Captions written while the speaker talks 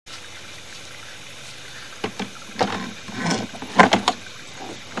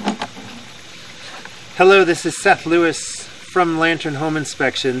Hello, this is Seth Lewis from Lantern Home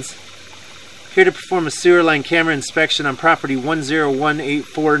Inspections, here to perform a sewer line camera inspection on property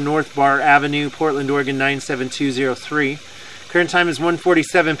 10184 North Bar Avenue, Portland, Oregon 97203. Current time is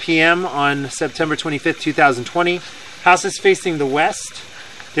 1:47 p.m. on September 25th, 2020. House is facing the west.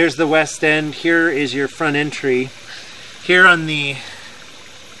 There's the west end. Here is your front entry. Here on the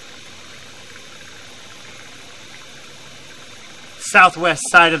southwest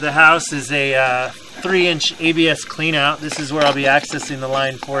side of the house is a 3-inch ABS cleanout. This is where I'll be accessing the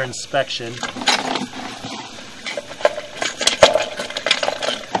line for inspection.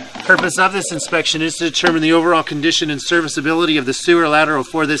 Purpose of this inspection is to determine the overall condition and serviceability of the sewer lateral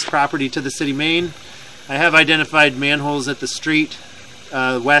for this property to the city main. I have identified manholes at the street,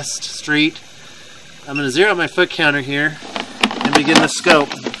 west street. I'm going to zero out my foot counter here and begin the scope.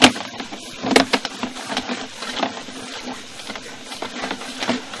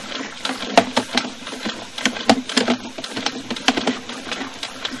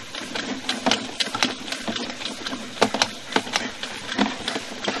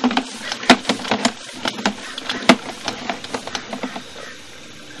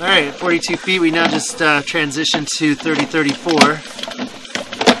 Alright, at 42 feet, we now just transition to 3034.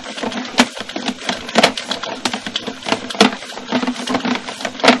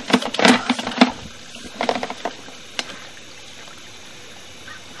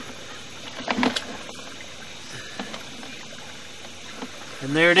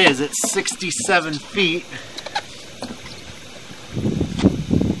 And there it is, at 67 feet.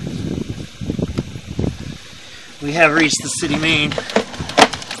 We have reached the city main.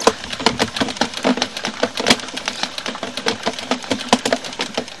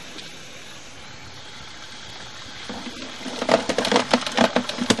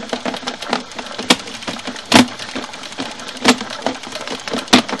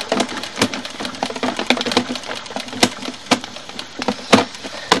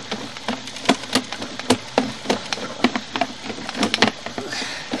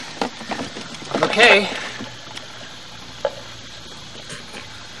 Okay.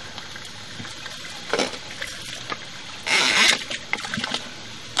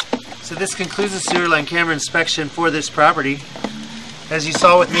 So this concludes the sewer line camera inspection for this property. As you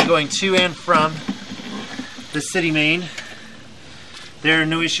saw with me going to and from the city main, there are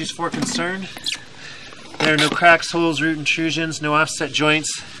no issues for concern. There are no cracks, holes, root intrusions, no offset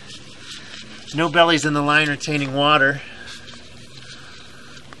joints, no bellies in the line retaining water.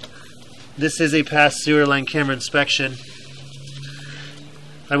 This is a past sewer line camera inspection.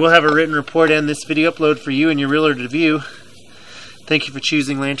 I will have a written report and this video upload for you and your realtor to view. Thank you for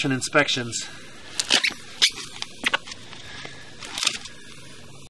choosing Lantern Inspections.